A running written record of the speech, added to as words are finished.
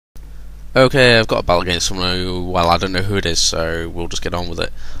Okay, I've got a battle against someone. Well, I don't know who it is, so we'll just get on with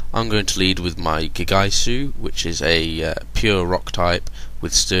it. I'm going to lead with my Gigaisu, which is a pure rock type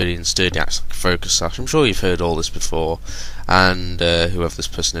with sturdy, and sturdy acts like a focus sash. I'm sure you've heard all this before. And whoever this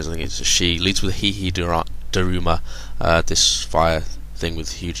person is, I think it's a she, leads with a Hihi Daruma, this fire thing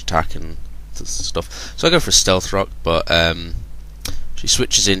with huge attack and stuff. So I go for a stealth rock, but she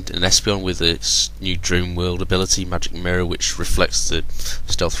switches into an Espeon with its new Dream World ability, Magic Mirror, which reflects the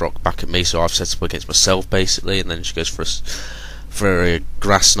stealth rock back at me. So I've set up against myself basically, and then she goes for a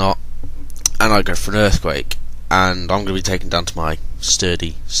Grass Knot, and I go for an Earthquake, and I'm going to be taken down to my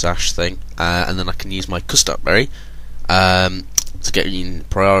sturdy sash thing, and then I can use my Custard Berry to get in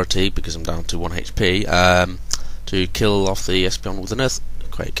priority because I'm down to 1 HP to kill off the Espeon with an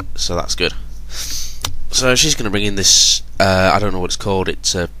Earthquake. So that's good. So she's going to bring in this, I don't know what it's called,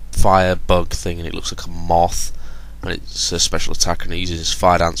 it's a fire bug thing, and it looks like a moth, and it's a special attack, and it uses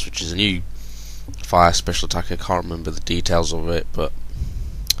Fire Dance, which is a new fire special attack. I can't remember the details of it, but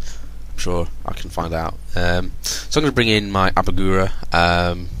I'm sure I can find out. So I'm going to bring in my Abagura,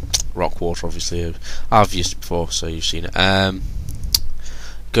 Rock Water, obviously. I've used it before, so you've seen it.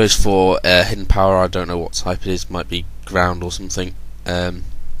 Goes for Hidden Power. I don't know what type it is, might be ground or something. And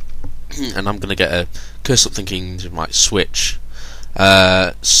I'm going to get a Curse Up, thinking it might switch.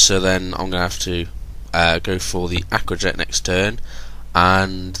 So then I'm going to have to go for the Aqua Jet next turn,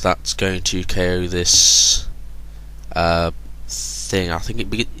 and that's going to KO this thing. I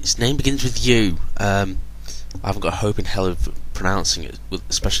think its name begins with U. I haven't got a hope in hell of pronouncing it,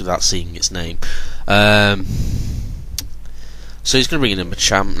 especially without seeing its name. So he's going to bring in a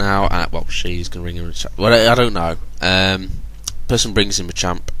Machamp now. Well, she's going to bring in a Machamp. Well, I don't know. Person brings in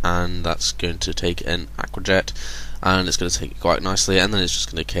Machamp, and that's going to take an Aqua Jet, and it's going to take it quite nicely, and then it's just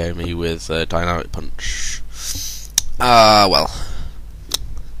going to KO me with Dynamic Punch. Well,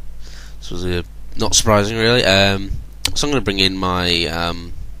 this was not surprising really. So I'm going to bring in my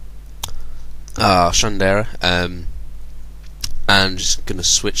Shandera, and just going to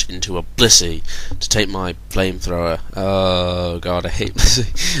switch into a Blissey to take my Flamethrower. Oh god, I hate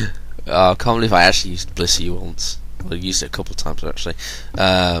Blissey. I can't believe I actually used Blissey once. Well, I used it a couple of times actually.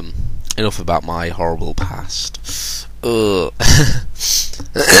 Enough about my horrible past. So she's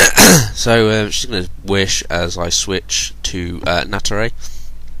going to Wish as I switch to Natare.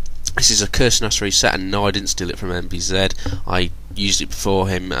 This is a Cursed Natare set, and no, I didn't steal it from MBZ. I used it before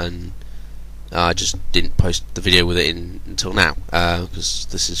him, and I just didn't post the video with it until now, because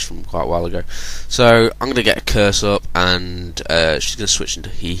this is from quite a while ago. So I'm going to get a Curse Up, and she's going to switch into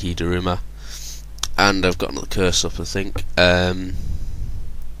Hihi Daruma. And I've got another Curse Up, I think. I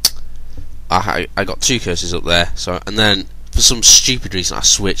got 2 curses up there. So, and then for some stupid reason I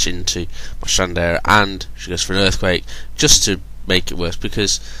switch into my Shandera, and she goes for an Earthquake just to make it worse,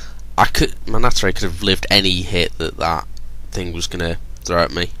 because my Natare could have lived any hit that thing was gonna throw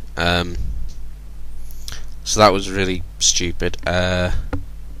at me. So that was really stupid.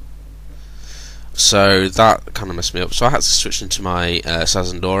 So that kind of messed me up. So I had to switch into my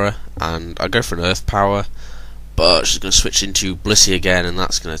Sazandora, and I go for an Earth Power, but she's going to switch into Blissey again, and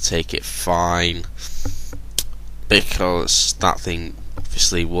that's going to take it fine, because that thing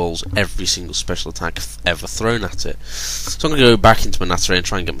obviously walls every single special attack ever thrown at it. So I'm going to go back into my Natare and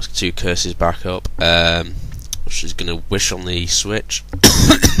try and get my 2 curses back up. She's going to Wish on the switch.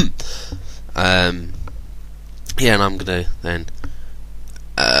 Yeah, and I'm going to then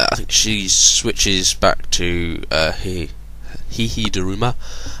I think she switches back to Hihi Daruma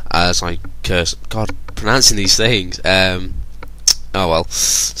as I curse. God, pronouncing these things. Oh well.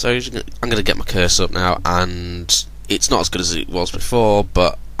 So I'm going to get my curse up now, and it's not as good as it was before,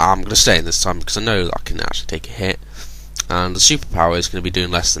 but I'm going to stay in this time because I know that I can actually take a hit. And the superpower is going to be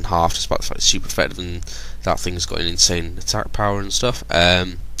doing less than half, despite the fact it's super effective and that thing's got an insane attack power and stuff.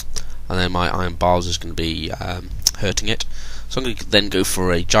 And then my Iron Bars is going to be hurting it. So I'm going to then go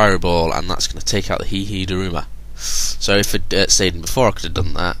for a Gyro Ball, and that's going to take out the Hihi Daruma. So if it stayed in before, I could have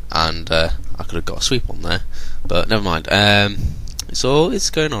done that, and I could have got a sweep on there. But never mind. It's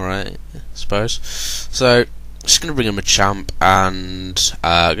going alright, I suppose. So just going to bring in a Machamp, and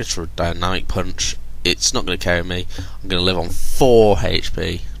go for a Dynamic Punch. It's not going to carry me. I'm going to live on 4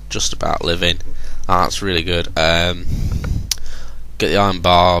 HP, just about living. That's really good. Get the Iron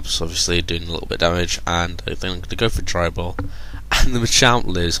Barbs, obviously doing a little bit of damage, and then I'm going to go for Dry Ball. And the Machamp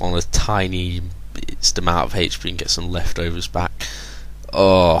lives on a tiny amount of HP and get some leftovers back.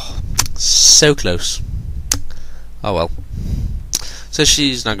 Oh, so close. Oh well. So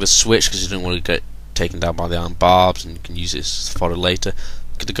she's now going to switch because she doesn't want to get taken down by the Iron Barbs, and you can use this fodder later.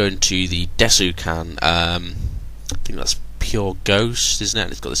 I'm going to go into the Desukan. I think that's pure ghost, isn't it?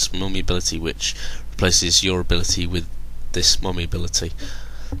 And it's got this mummy ability which replaces your ability with this mummy ability.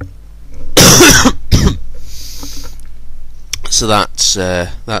 So that's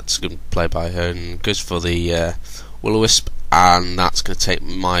going to play by her, and goes for the will-o-wisp, and that's going to take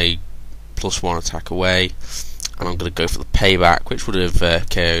my +1 attack away. And I'm going to go for the payback, which would have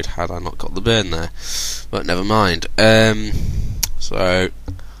KO'd had I not got the burn there, but never mind. So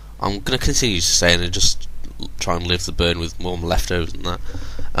I'm going to continue to stay and just try and live the burn with more leftovers than that,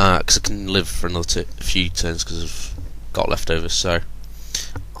 because I can live for another few turns because I've got leftovers. So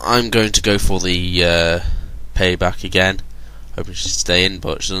I'm going to go for the payback again, hoping she'll stay in,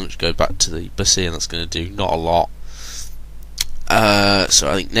 but she doesn't go back to the Blissey, and that's going to do not a lot. So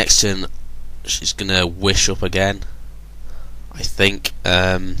I think next turn she's going to wish up again, I think.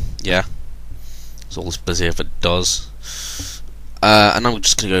 Yeah, that's all this Blissey ever does. And I'm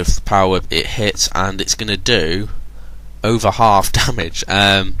just going to go for the power whip. It hits, and it's going to do over half damage,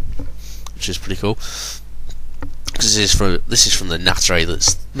 which is pretty cool. Because this is from the Natare,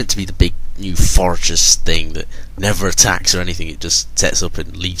 that's meant to be the big new fortress thing that never attacks or anything. It just sets up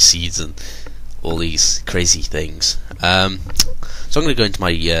and leaves seeds and all these crazy things. So I'm going to go into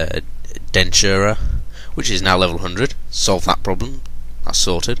my Dentura, which is now level 100. Solve that problem. That's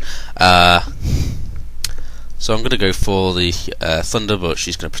sorted. So I'm going to go for the Thunder, but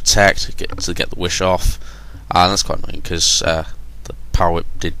she's going to protect to get the wish off. And that's quite annoying because the power whip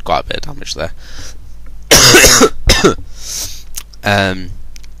did quite a bit of damage there.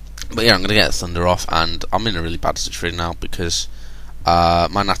 But yeah, I'm going to get the Thunder off, and I'm in a really bad situation now because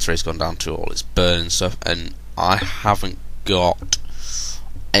my Natare's gone down to all its burn and stuff, and I haven't got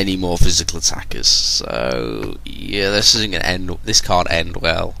any more physical attackers. So yeah, this isn't going to end. This can't end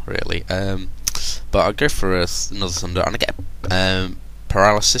well, really. But I'll go for another Thunder, and I get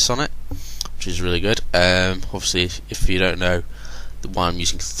paralysis on it, which is really good. Obviously, if you don't know why I'm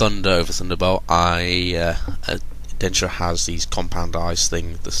using Thunder over Thunderbolt, Denture has these compound eyes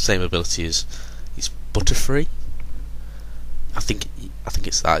thing, the same ability as Butterfree. I think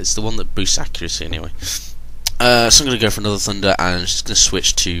it's that. It's the one that boosts accuracy anyway. So I'm going to go for another Thunder, and she's going to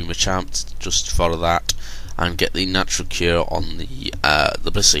switch to Machamp to just follow that and get the natural cure on the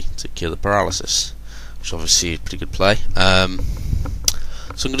Blissey to cure the paralysis, which obviously is a pretty good play. So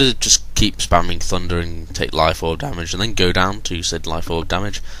I'm going to just keep spamming Thunder and take Life Orb damage, and then go down to said Life Orb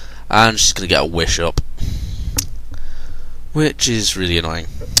damage, and she's going to get a Wish up, which is really annoying.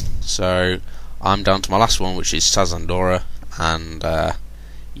 So I'm down to my last one, which is Sazandora, and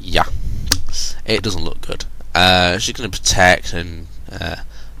yeah, it doesn't look good. She's going to protect, and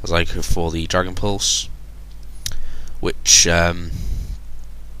as I go for the Dragon Pulse, which helps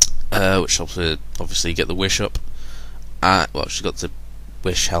her obviously get the wish up. Well, she got the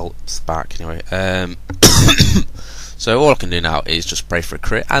wish health back anyway. So all I can do now is just pray for a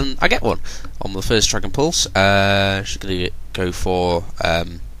crit, and I get one on the first Dragon Pulse. She's going to go for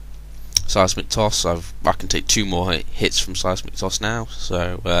Seismic Toss. I can take 2 more hits from Seismic Toss now,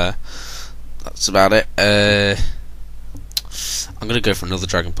 so that's about it. I'm going to go for another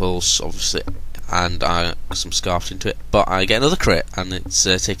Dragon Pulse, obviously, and I got some scarfed into it, but I get another crit, and it's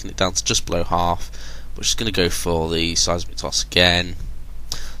taking it down to just below half. But she's going to go for the Seismic Toss again.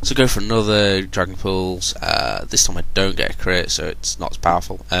 So go for another Dragon Pulse. This time I don't get a crit, so it's not as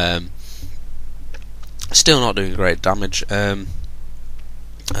powerful. Still not doing great damage. What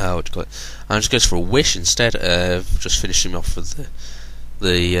do you call it? And just goes for a Wish instead of just finishing him off with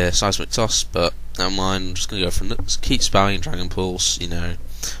the Seismic Toss. But never mind. I'm just going to go for keep spamming Dragon Pulse. You know,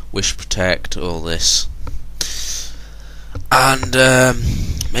 Wish, protect, all this. And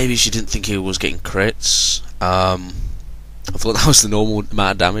maybe she didn't think he was getting crits. I thought that was the normal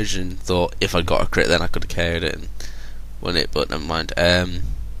amount of damage, and thought if I got a crit then I could have KO'd it and won it, but never mind.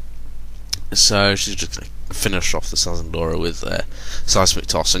 So she's just going to finish off the Sazandora with Seismic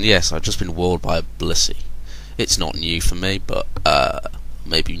Toss, and yes, I've just been walled by a Blissey. It's not new for me, but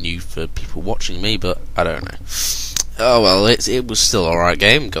maybe new for people watching me, but I don't know. Oh well, it was still alright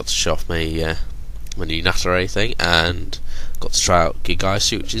game. Got to show off my my new Natare thing, and got to try out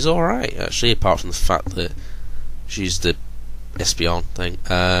Gigaisu, which is alright actually, apart from the fact that she's the Espeon thing.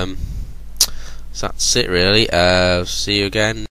 So that's it really. See you again.